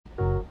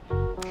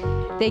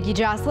Thank you,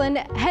 Jocelyn.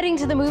 Heading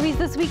to the movies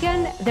this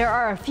weekend, there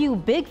are a few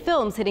big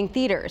films hitting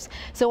theaters.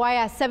 So I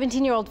asked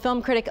 17-year-old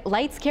film critic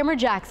Lights Camera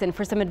Jackson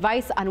for some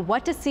advice on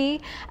what to see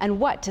and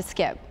what to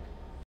skip.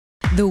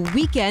 The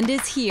weekend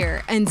is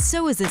here, and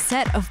so is a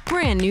set of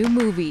brand new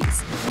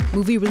movies.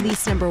 Movie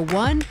release number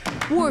 1,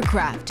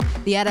 Warcraft,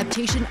 the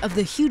adaptation of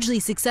the hugely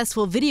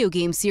successful video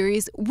game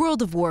series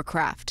World of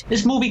Warcraft.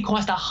 This movie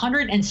cost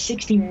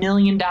 $160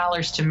 million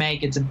to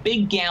make. It's a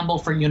big gamble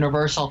for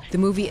Universal. The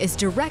movie is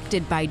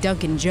directed by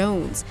Duncan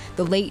Jones,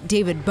 the late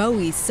David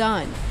Bowie's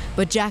son.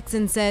 But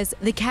Jackson says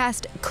the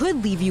cast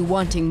could leave you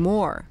wanting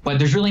more. But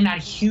there's really not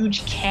a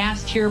huge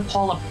cast here.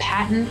 Paula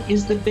Patton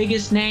is the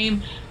biggest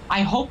name.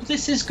 I hope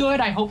this is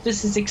good. I hope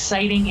this is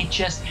exciting. It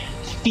just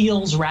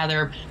feels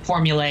rather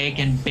formulaic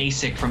and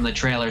basic from the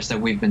trailers that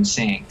we've been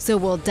seeing. So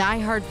will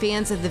die-hard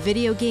fans of the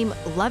video game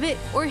love it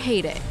or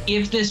hate it?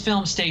 If this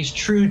film stays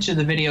true to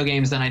the video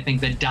games, then I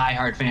think that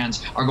die-hard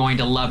fans are going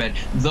to love it.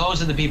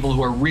 Those are the people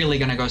who are really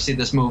going to go see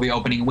this movie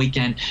opening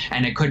weekend,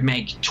 and it could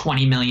make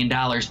 $20 million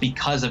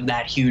because of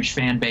that huge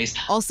fan base.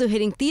 Also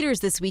hitting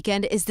theaters this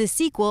weekend is the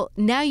sequel,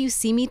 Now You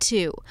See Me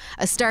Too,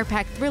 a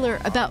star-packed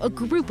thriller about a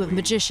group of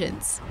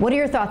magicians. What are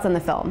your thoughts on the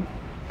film?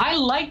 I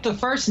liked the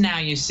first Now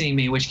You See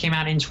Me, which came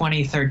out in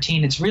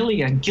 2013. It's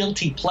really a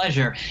guilty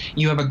pleasure.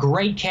 You have a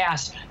great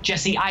cast: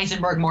 Jesse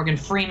Eisenberg, Morgan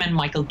Freeman,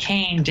 Michael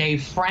Caine,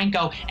 Dave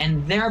Franco,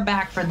 and they're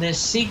back for this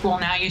sequel,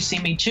 Now You See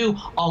Me Too,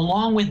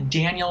 along with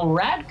Daniel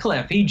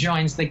Radcliffe. He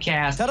joins the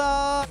cast.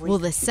 Ta-da! Will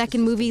the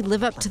second movie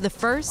live up to the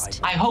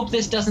first? I hope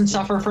this doesn't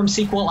suffer from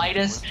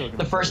sequelitis.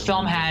 The first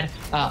film had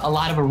a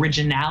lot of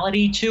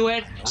originality to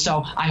it,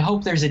 so I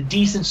hope there's a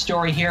decent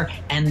story here,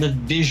 and the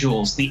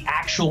visuals, the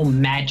actual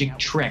magic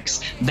tricks.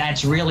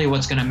 That's really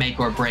what's going to make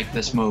or break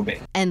this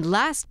movie. And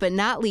last but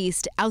not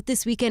least, out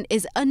this weekend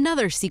is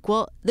another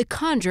sequel, The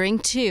Conjuring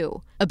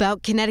 2,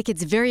 about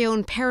Connecticut's very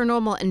own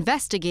paranormal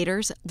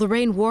investigators,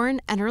 Lorraine Warren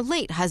and her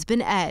late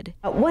husband, Ed.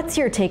 What's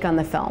your take on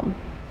the film?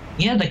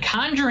 Yeah, The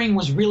Conjuring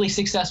was really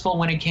successful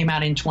when it came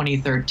out in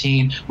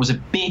 2013. It was a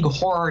big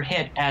horror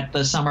hit at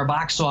the summer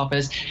box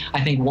office.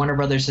 I think Warner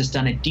Brothers has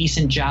done a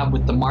decent job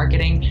with the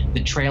marketing.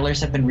 The trailers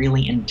have been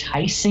really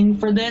enticing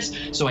for this,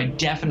 so I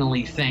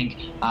definitely think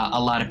a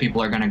lot of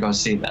people are going to go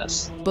see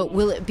this. But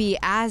will it be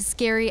as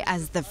scary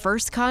as the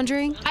first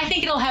Conjuring? I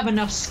think it'll have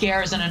enough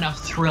scares and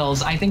enough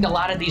thrills. I think a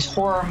lot of these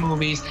horror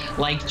movies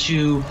like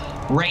to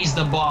raise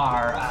the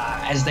bar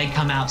as they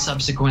come out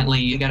subsequently.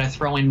 You got to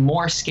throw in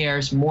more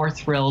scares, more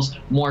thrills,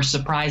 more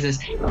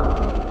surprises.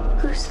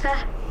 Who's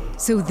that?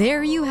 So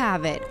there you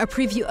have it, a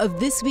preview of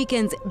this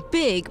weekend's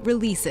big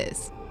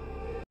releases.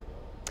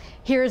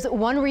 Here's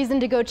one reason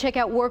to go check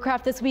out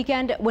Warcraft this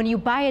weekend. When you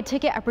buy a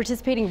ticket at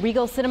participating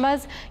Regal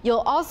Cinemas, you'll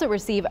also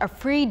receive a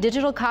free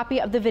digital copy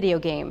of the video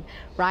game.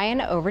 Ryan,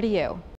 over to you.